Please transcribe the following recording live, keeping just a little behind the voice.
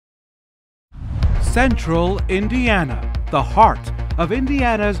Central Indiana, the heart of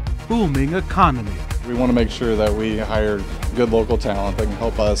Indiana's booming economy. We want to make sure that we hire good local talent that can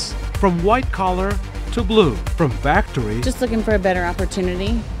help us. From white collar to blue, from factory. Just looking for a better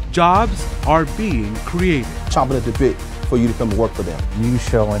opportunity. Jobs are being created. Chomping at the bit for you to come work for them. You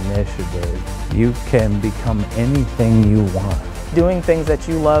show initiative. You can become anything you want. Doing things that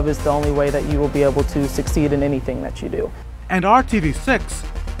you love is the only way that you will be able to succeed in anything that you do. And RTV6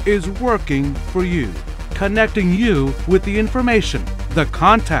 is working for you, connecting you with the information, the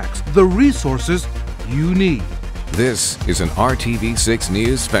contacts, the resources you need. This is an RTV6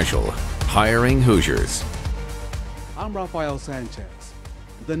 News Special, Hiring Hoosiers. I'm Rafael Sanchez.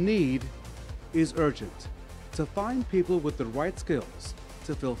 The need is urgent to find people with the right skills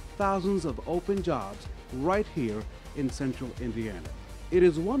to fill thousands of open jobs right here in Central Indiana. It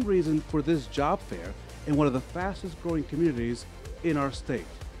is one reason for this job fair in one of the fastest growing communities in our state,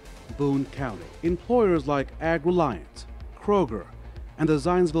 Boone County. Employers like Ag Reliant, Kroger, and the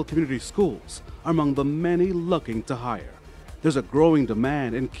Zionsville Community Schools are among the many looking to hire. There's a growing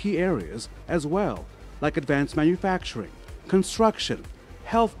demand in key areas as well, like advanced manufacturing, construction,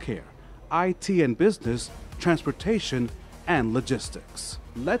 healthcare, IT and business, transportation, and logistics.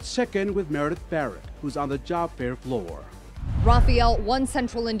 Let's check in with Meredith Barrett, who's on the job fair floor. Raphael, one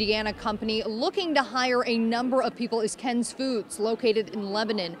Central Indiana company looking to hire a number of people is Ken's Foods, located in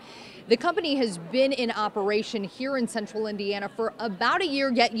Lebanon. The company has been in operation here in Central Indiana for about a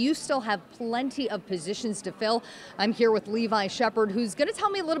year, yet you still have plenty of positions to fill. I'm here with Levi Shepard, who's going to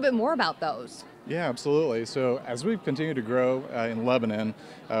tell me a little bit more about those. Yeah, absolutely. So as we've continued to grow in Lebanon,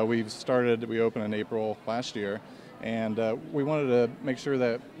 we opened in April last year. And we wanted to make sure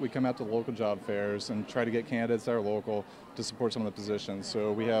that we come out to local job fairs and try to get candidates that are local to support some of the positions.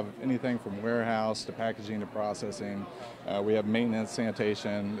 So we have anything from warehouse to packaging to processing. We have maintenance,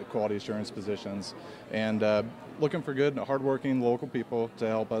 sanitation, quality assurance positions, and looking for good, hardworking local people to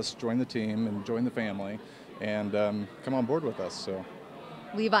help us join the team and join the family and come on board with us. So.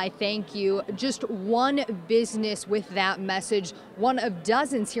 Levi, thank you. Just one business with that message, one of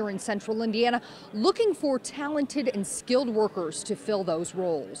dozens here in Central Indiana, looking for talented and skilled workers to fill those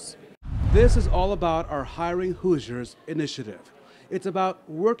roles. This is all about our Hiring Hoosiers initiative. It's about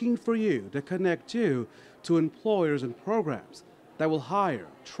working for you to connect you to employers and programs that will hire,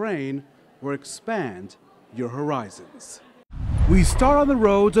 train, or expand your horizons. We start on the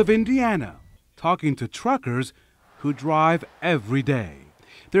roads of Indiana, talking to truckers who drive every day.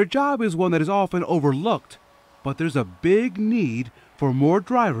 Their job is one that is often overlooked, but there's a big need for more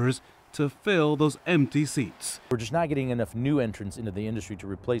drivers to fill those empty seats. We're just not getting enough new entrants into the industry to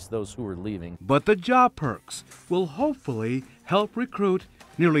replace those who are leaving. But the job perks will hopefully help recruit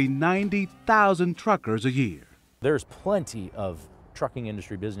nearly 90,000 truckers a year. There's plenty of trucking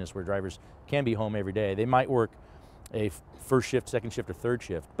industry business where drivers can be home every day. They might work a first shift, second shift, or third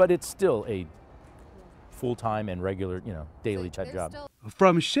shift, but it's still a full-time and regular, daily type job.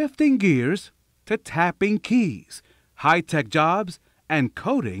 From shifting gears to tapping keys, high-tech jobs and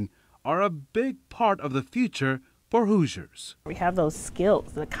coding are a big part of the future for Hoosiers. We have those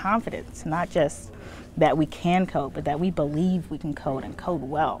skills, the confidence, not just that we can code, but that we believe we can code and code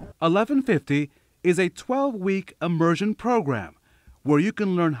well. 1150 is a 12-week immersion program where you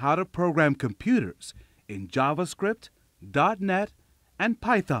can learn how to program computers in JavaScript, .NET, and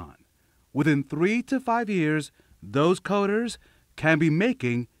Python. Within 3 to 5 years, those coders can be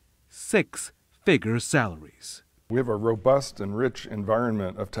making six-figure salaries. We have a robust and rich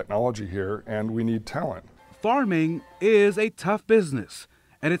environment of technology here, and we need talent. Farming is a tough business,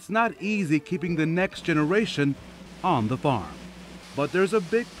 and it's not easy keeping the next generation on the farm. But there's a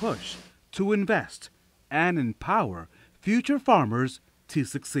big push to invest and empower future farmers to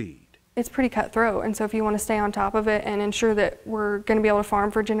succeed. It's pretty cutthroat, and so if you want to stay on top of it and ensure that we're going to be able to farm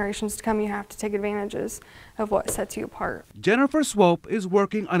for generations to come, you have to take advantages of what sets you apart. Jennifer Swope is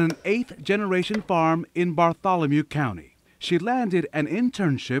working on an 8th-generation farm in Bartholomew County. She landed an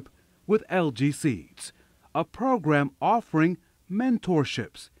internship with LG Seeds, a program offering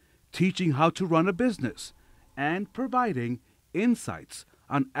mentorships, teaching how to run a business, and providing insights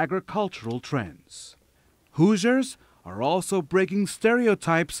on agricultural trends. Hoosiers are also breaking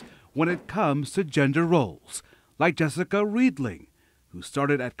stereotypes when it comes to gender roles, like Jessica Riedling, who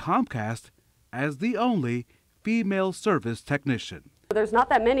started at Comcast as the only female service technician. There's not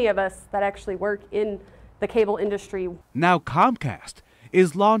that many of us that actually work in the cable industry. Now Comcast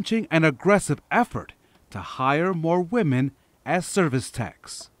is launching an aggressive effort to hire more women as service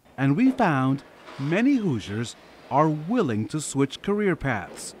techs. And we found many Hoosiers are willing to switch career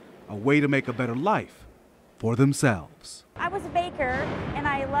paths, a way to make a better life for themselves. I was a baker and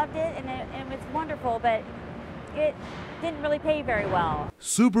I loved it and it was wonderful, but it didn't really pay very well.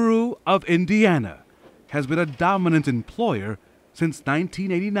 Subaru of Indiana has been a dominant employer since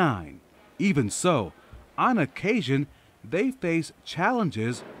 1989. Even so, on occasion, they face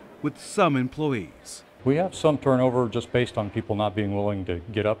challenges with some employees. We have some turnover just based on people not being willing to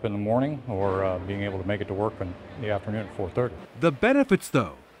get up in the morning or being able to make it to work in the afternoon at 4:30. The benefits,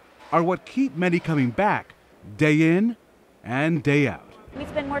 though, are what keep many coming back day in and day out. We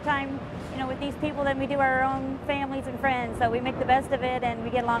spend more time, with these people than we do our own families and friends, so we make the best of it and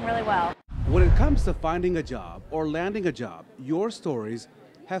we get along really well. When it comes to finding a job or landing a job, your stories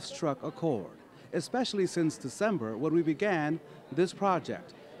have struck a chord, especially since December when we began this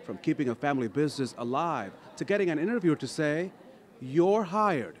project. From keeping a family business alive to getting an interviewer to say, "You're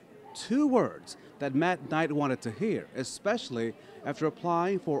hired." 2 words that Matt Knight wanted to hear, especially after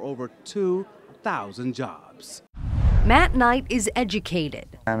applying for over 2,000 jobs. Matt Knight is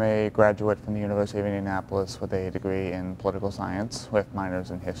educated. I'm a graduate from the University of Indianapolis with a degree in political science with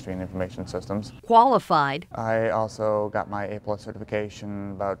minors in history and information systems. Qualified. I also got my A+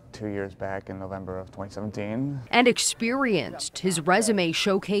 certification about 2 years back in November of 2017. And experienced. His resume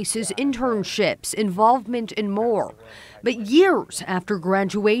showcases internships, involvement, and more. But years after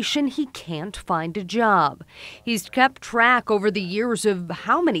graduation, he can't find a job. He's kept track over the years of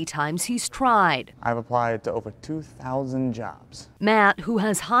how many times he's tried. I've applied to over 2,000 jobs. Matt, who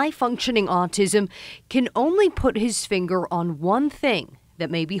has high-functioning autism, can only put his finger on one thing that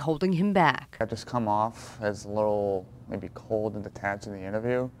may be holding him back. I just come off as a little maybe cold and detached in the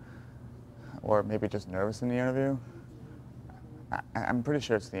interview, or maybe just nervous in the interview. I'm pretty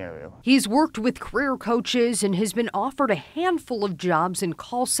sure it's the interview. He's worked with career coaches and has been offered a handful of jobs in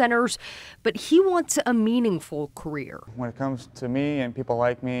call centers, but he wants a meaningful career. When it comes to me and people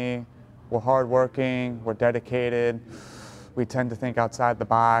like me, we're hardworking, we're dedicated, we tend to think outside the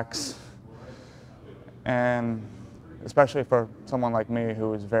box, and especially for someone like me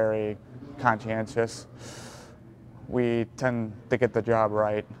who is very conscientious, we tend to get the job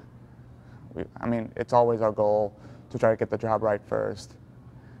right. It's always our goal to try to get the job right first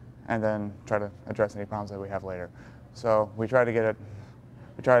and then try to address any problems that we have later. So we try to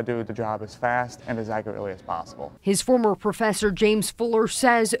do the job as fast and as accurately as possible. His former professor, James Fuller,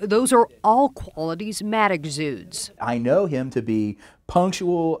 says those are all qualities Matt exudes. I know him to be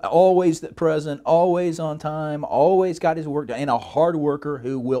punctual, always present, always on time, always got his work done, and a hard worker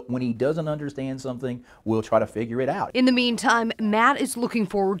who will, when he doesn't understand something, will try to figure it out. In the meantime, Matt is looking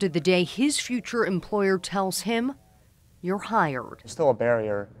forward to the day his future employer tells him, "You're hired." There's still a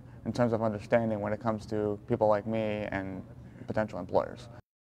barrier in terms of understanding when it comes to people like me and potential employers.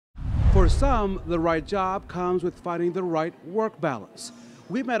 For some, the right job comes with finding the right work balance.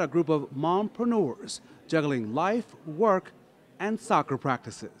 We met a group of mompreneurs juggling life, work, and soccer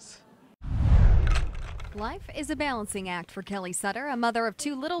practices. Life is a balancing act for Kelly Sutter, a mother of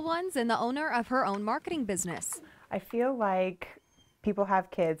 2 little ones and the owner of her own marketing business. I feel like people have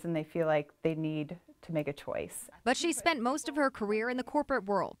kids and they feel like they need to make a choice. But she spent most of her career in the corporate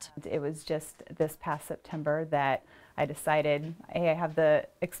world. It was just this past September that I decided, hey, I have the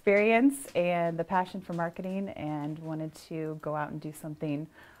experience and the passion for marketing and wanted to go out and do something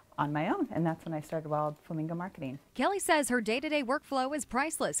on my own, and that's when I started Wild Flamingo Marketing. Kelly says her day-to-day workflow is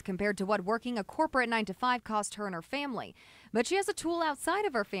priceless compared to what working a corporate 9-to-5 cost her and her family. But she has a tool outside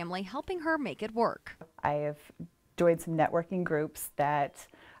of her family helping her make it work. I have joined some networking groups that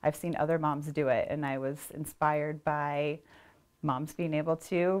I've seen other moms do it, and I was inspired by moms being able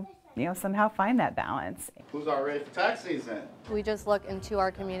to, somehow find that balance. Who's all ready for tax season? We just look into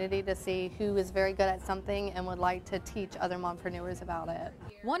our community to see who is very good at something and would like to teach other mompreneurs about it.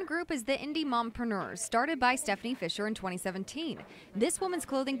 One group is the Indie Mompreneurs, started by Stephanie Fisher in 2017. This women's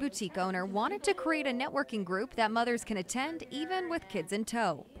clothing boutique owner wanted to create a networking group that mothers can attend even with kids in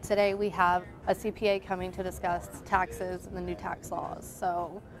tow. Today we have a CPA coming to discuss taxes and the new tax laws.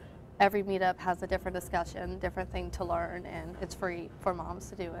 So every meetup has a different discussion, different thing to learn, and it's free for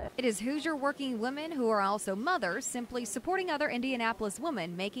moms to do it. It is Hoosier working women who are also mothers simply supporting other Indianapolis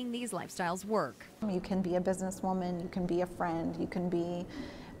women making these lifestyles work. You can be a businesswoman, you can be a friend, you can be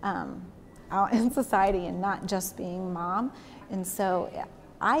out in society and not just being mom. And so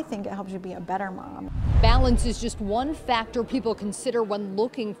I think it helps you be a better mom. Balance is just one factor people consider when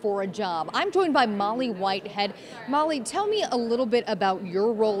looking for a job. I'm joined by Molly Whitehead. Molly, tell me a little bit about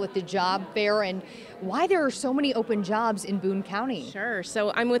your role at the job fair and why there are so many open jobs in Boone County. Sure.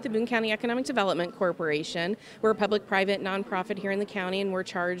 So I'm with the Boone County Economic Development Corporation. We're a public-private nonprofit here in the county, and we're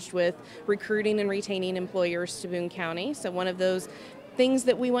charged with recruiting and retaining employers to Boone County. So one of those things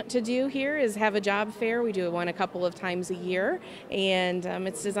that we want to do here is have a job fair. We do one a couple of times a year, and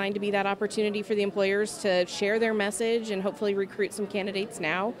it's designed to be that opportunity for the employers to share their message and hopefully recruit some candidates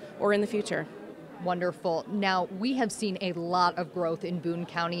now or in the future. Wonderful. Now, we have seen a lot of growth in Boone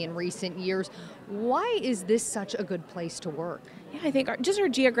County in recent years. Why is this such a good place to work? Yeah, I think just our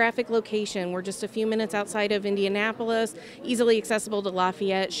geographic location. We're just a few minutes outside of Indianapolis, easily accessible to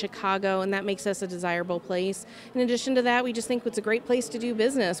Lafayette, Chicago, and that makes us a desirable place. In addition to that, we just think it's a great place to do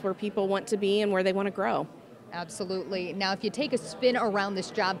business, where people want to be and where they want to grow. Absolutely. Now, if you take a spin around this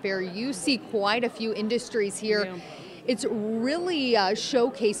job fair, you see quite a few industries here. Yeah. It's really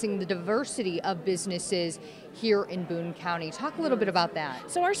showcasing the diversity of businesses here in Boone County. Talk a little bit about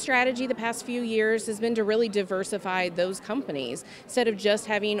that. So our strategy the past few years has been to really diversify those companies. Instead of just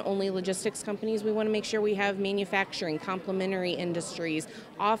having only logistics companies, we want to make sure we have manufacturing, complementary industries,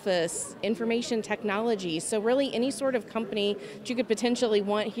 office, information technology. So really any sort of company that you could potentially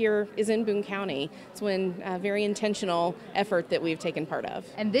want here is in Boone County. It's been a very intentional effort that we've taken part of.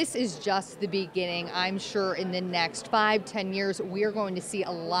 And this is just the beginning. I'm sure in the next 5-10 years, we're going to see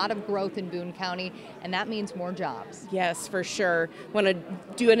a lot of growth in Boone County, and that means more jobs. Yes, for sure. Want to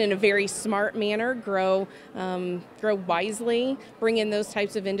do it in a very smart manner, grow wisely, bring in those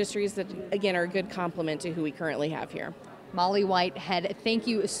types of industries that, again, are a good complement to who we currently have here. Molly Whitehead, thank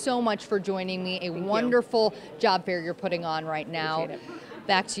you so much for joining me. A wonderful job fair you're putting on right now.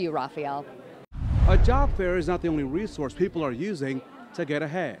 Back to you, Raphael. A job fair is not the only resource people are using to get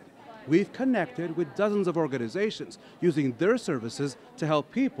ahead. We've connected with dozens of organizations using their services to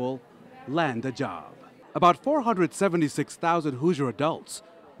help people land a job. About 476,000 Hoosier adults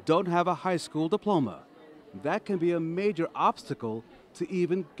don't have a high school diploma. That can be a major obstacle to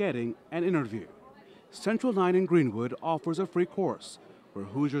even getting an interview. Central 9 in Greenwood offers a free course where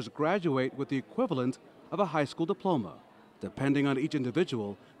Hoosiers graduate with the equivalent of a high school diploma. Depending on each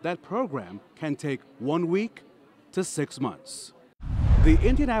individual, that program can take 1 week to 6 months. The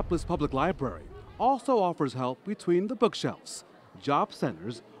Indianapolis Public Library also offers help between the bookshelves. Job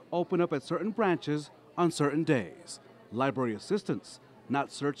centers open up at certain branches on certain days. Library assistants,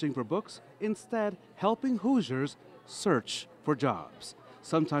 not searching for books, instead helping Hoosiers search for jobs.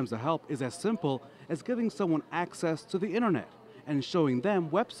 Sometimes the help is as simple as giving someone access to the internet and showing them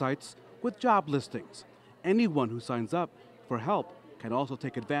websites with job listings. Anyone who signs up for help can also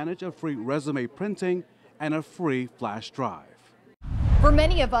take advantage of free resume printing and a free flash drive. For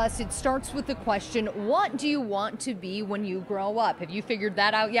many of us, it starts with the question, what do you want to be when you grow up? Have you figured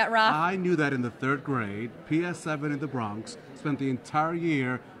that out yet, Ralph? I knew that in the 3rd grade, PS7 in the Bronx, spent the entire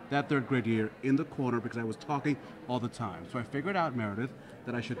year, that 3rd grade year, in the corner because I was talking all the time. So I figured out, Meredith,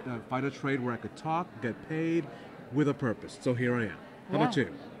 that I should find a trade where I could talk, get paid, with a purpose. So here I am. How about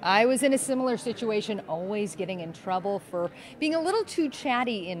you? I was in a similar situation, always getting in trouble for being a little too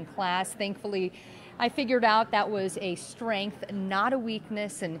chatty in class. Thankfully, I figured out that was a strength, not a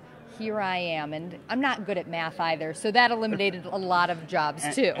weakness, and here I am. And I'm not good at math either, so that eliminated a lot of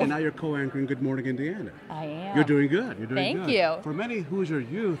jobs too. And now you're co-anchoring Good Morning Indiana. I am. You're doing good. You're doing good. Thank you. For many Hoosier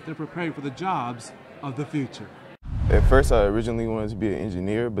youth, they're preparing for the jobs of the future. At first, I originally wanted to be an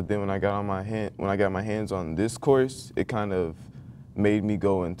engineer, but then when I got my hands on this course, it kind of made me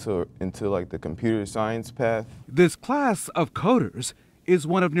go into like the computer science path. This class of coders is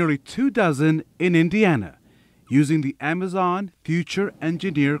one of nearly 24 in Indiana, using the Amazon Future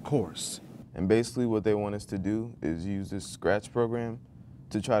Engineer course. And basically what they want us to do is use this Scratch program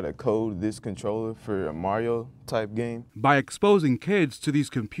to try to code this controller for a Mario type game. By exposing kids to these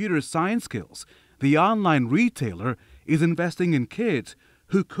computer science skills, the online retailer is investing in kids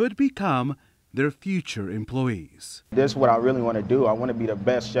who could become their future employees. This is what I really want to do. I want to be the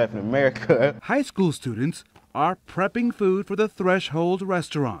best chef in America. High school students are prepping food for the Threshold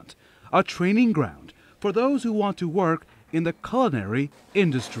restaurant, a training ground for those who want to work in the culinary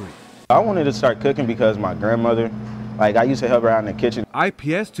industry. I wanted to start cooking because my grandmother, I used to help her out in the kitchen.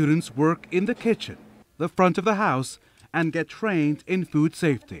 IPS students work in the kitchen, the front of the house, and get trained in food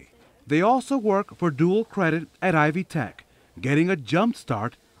safety. They also work for dual credit at Ivy Tech, getting a jump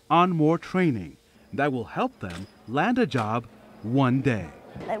start on more training that will help them land a job one day.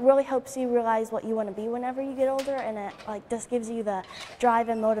 It really helps you realize what you want to be whenever you get older, and it just gives you the drive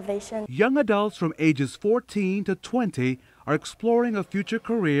and motivation. Young adults from ages 14 to 20 are exploring a future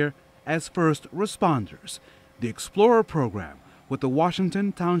career as first responders. The Explorer program with the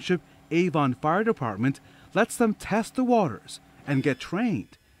Washington Township Avon Fire Department lets them test the waters and get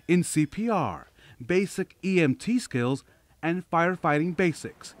trained in CPR, basic EMT skills, and firefighting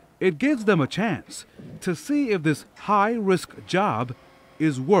basics. It gives them a chance to see if this high-risk job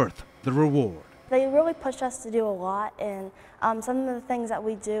is worth the reward. they really push us to do a lot, and some of the things that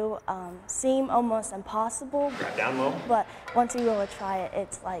we do seem almost impossible. Down low. But once you really try it,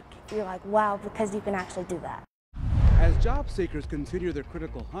 it's like, you're like, wow, because you can actually do that. As job seekers continue their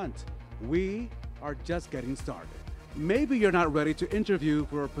critical hunt, we are just getting started. Maybe you're not ready to interview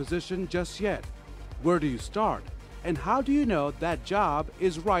for a position just yet. Where do you start? And how do you know that job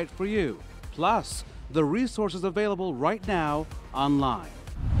is right for you? Plus, the resources available right now online.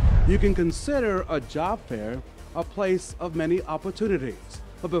 You can consider a job fair a place of many opportunities.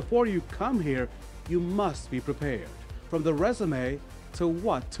 But before you come here, you must be prepared. From the resume to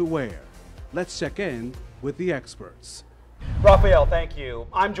what to wear. Let's check in with the experts. Raphael, thank you.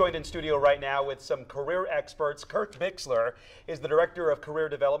 I'm joined in studio right now with some career experts. Kurt Bixler is the Director of Career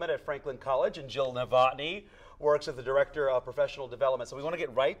Development at Franklin College, and Jill Novotny works as the Director of Professional Development. So we want to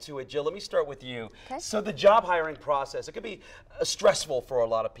get right to it. Jill, let me start with you. Okay. So the job hiring process, it can be stressful for a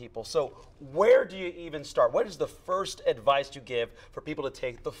lot of people. So where do you even start? What is the first advice you give for people to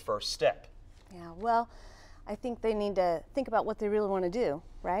take the first step? Yeah, well, I think they need to think about what they really want to do,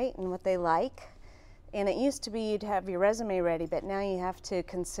 right? And what they like. And it used to be you'd have your resume ready, but now you have to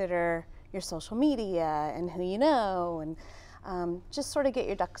consider your social media and who you know, and just sort of get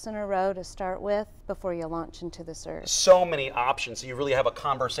your ducks in a row to start with before you launch into the search. So many options, so you really have a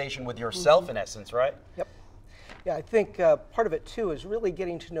conversation with yourself in essence, right? Yep. Yeah, I think part of it too is really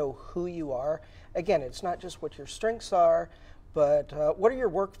getting to know who you are. Again, it's not just what your strengths are, but what are your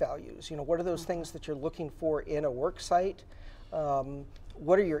work values? You know, what are those things that you're looking for in a work site?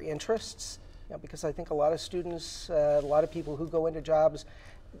 What are your interests? You know, because I think a lot of students, a lot of people who go into jobs,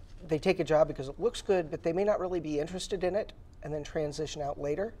 they take a job because it looks good, but they may not really be interested in it and then transition out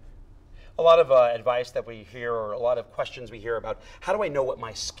later. A lot of advice that we hear, or a lot of questions we hear about, how do I know what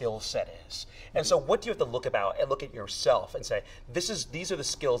my skill set is? And so what do you have to look at yourself and say, these are the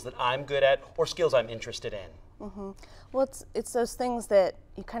skills that I'm good at, or skills I'm interested in? Well, it's those things that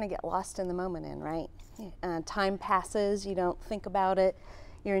you kind of get lost in the moment in, right? Time passes, you don't think about it,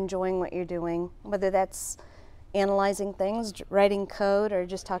 you're enjoying what you're doing, whether that's analyzing things, writing code, or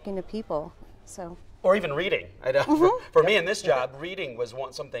just talking to people. So. Or even reading. I know for me in this job, reading was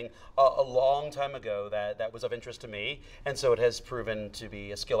something a long time ago that was of interest to me, and so it has proven to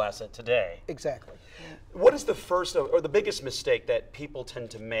be a skill asset today. Exactly. What is the first or the biggest mistake that people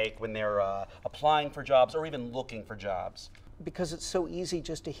tend to make when they're applying for jobs or even looking for jobs? Because it's so easy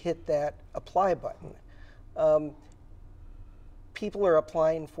just to hit that apply button. People are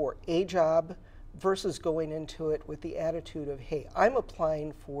applying for a job versus going into it with the attitude of, hey, I'm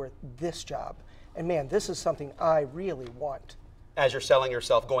applying for this job. And man, this is something I really want. As you're selling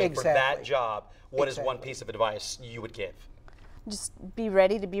yourself, going for that job, what is one piece of advice you would give? Just be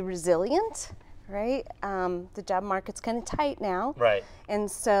ready to be resilient, right? The job market's kind of tight now. Right. And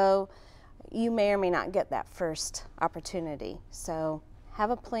so you may or may not get that first opportunity. So have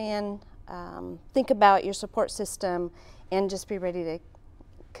a plan, think about your support system, and just be ready to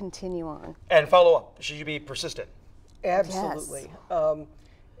continue on. And follow up. Should you be persistent? Absolutely. Yes.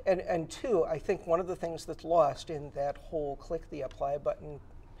 And two, I think one of the things that's lost in that whole click the apply button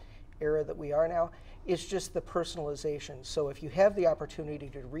era that we are now is just the personalization. So if you have the opportunity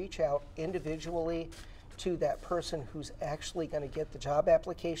to reach out individually to that person who's actually going to get the job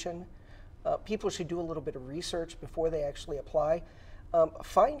application, people should do a little bit of research before they actually apply.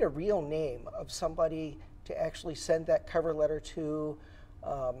 Find a real name of somebody to actually send that cover letter to.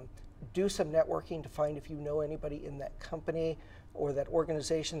 Do some networking to find if you know anybody in that company or that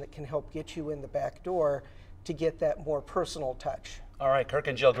organization that can help get you in the back door to get that more personal touch. All right, Kirk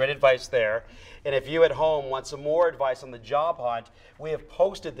and Jill, great advice there. And if you at home want some more advice on the job hunt, we have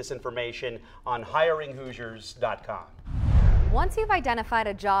posted this information on hiringhoosiers.com. Once you've identified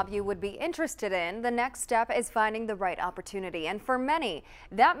a job you would be interested in, the next step is finding the right opportunity. And for many,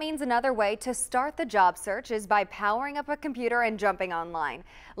 that means another way to start the job search is by powering up a computer and jumping online.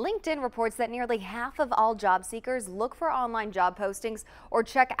 LinkedIn reports that nearly half of all job seekers look for online job postings or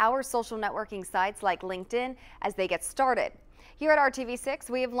check our social networking sites like LinkedIn as they get started. Here at RTV6,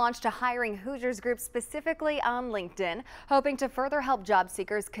 we have launched a Hiring Hoosiers group specifically on LinkedIn, hoping to further help job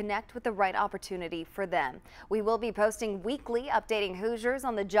seekers connect with the right opportunity for them. We will be posting weekly, updating Hoosiers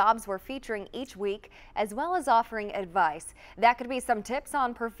on the jobs we're featuring each week, as well as offering advice. That could be some tips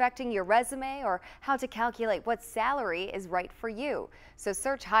on perfecting your resume or how to calculate what salary is right for you. So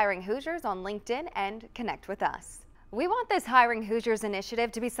search Hiring Hoosiers on LinkedIn and connect with us. We want this Hiring Hoosiers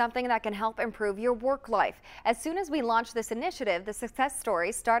initiative to be something that can help improve your work life. As soon as we launched this initiative, the success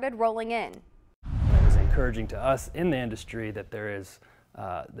stories started rolling in. It was encouraging to us in the industry that there's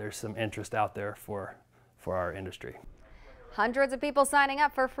some interest out there for our industry. Hundreds of people signing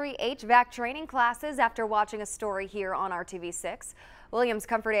up for free HVAC training classes after watching a story here on RTV6. Williams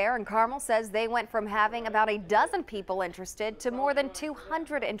Comfort Air in Carmel says they went from having about a dozen people interested to more than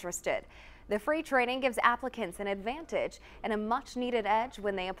 200 interested. The free training gives applicants an advantage and a much needed edge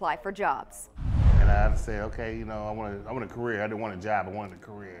when they apply for jobs. And I say, okay, you know, I want a career. I didn't want a job, I wanted a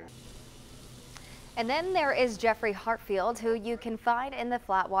career. And then there is Jeffrey Hartfield, who you can find in the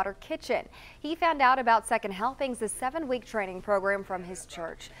Flatwater Kitchen. He found out about Second Helpings, a 7-week training program from his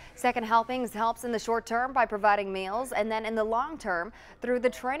church. Second Helpings helps in the short term by providing meals, and then in the long term through the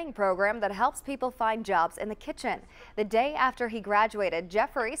training program that helps people find jobs in the kitchen. The day after he graduated,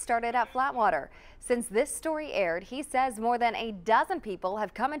 Jeffrey started at Flatwater. Since this story aired, he says more than a dozen people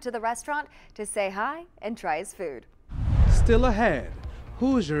have come into the restaurant to say hi and try his food. Still ahead,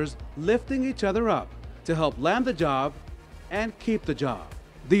 Hoosiers lifting each other up to help land the job and keep the job.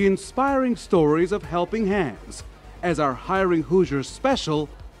 The inspiring stories of helping hands as our Hiring Hoosiers Special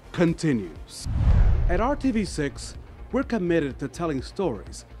continues. At RTV6, we're committed to telling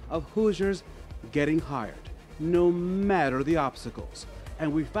stories of Hoosiers getting hired, no matter the obstacles,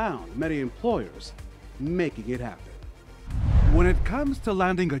 and we found many employers making it happen. When it comes to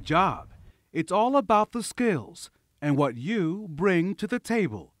landing a job, it's all about the skills and what you bring to the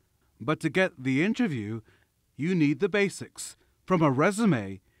table. But to get the interview, you need the basics, from a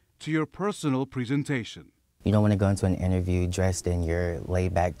resume to your personal presentation. You don't want to go into an interview dressed in your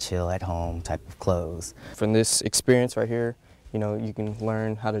laid-back, chill-at-home type of clothes. From this experience right here, you know, you can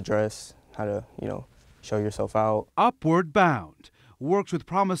learn how to dress, how to, you know, show yourself out. Upward Bound works with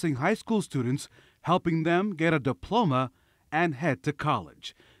promising high school students, helping them get a diploma and head to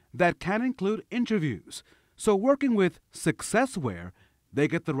college. That can include interviews. So working with Successwear, they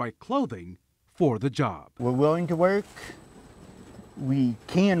get the right clothing for the job. We're willing to work, we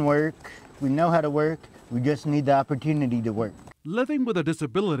can work, we know how to work, we just need the opportunity to work. Living with a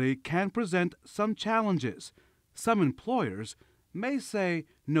disability can present some challenges. Some employers may say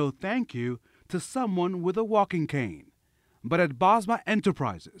no thank you to someone with a walking cane. But at Bosma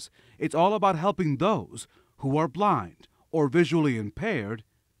Enterprises, it's all about helping those who are blind or visually impaired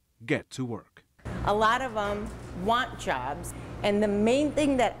get to work. A lot of them want jobs, and the main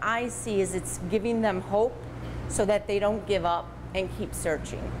thing that I see is it's giving them hope so that they don't give up and keep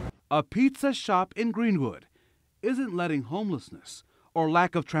searching. A pizza shop in Greenwood isn't letting homelessness or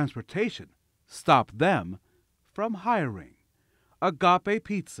lack of transportation stop them from hiring. Agape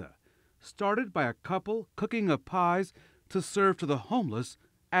Pizza, started by a couple cooking up pies to serve to the homeless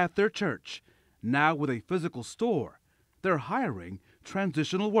at their church. Now with a physical store, they're hiring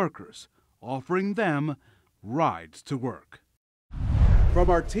transitional workers, offering them rides to work.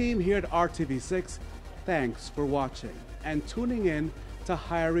 From our team here at RTV6, thanks for watching and tuning in to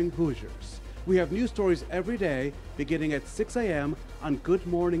Hiring Hoosiers. We have new stories every day beginning at 6 a.m. on Good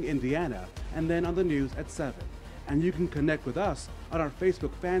Morning Indiana and then on the news at 7. And you can connect with us on our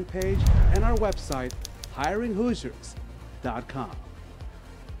Facebook fan page and our website, hiringhoosiers.com.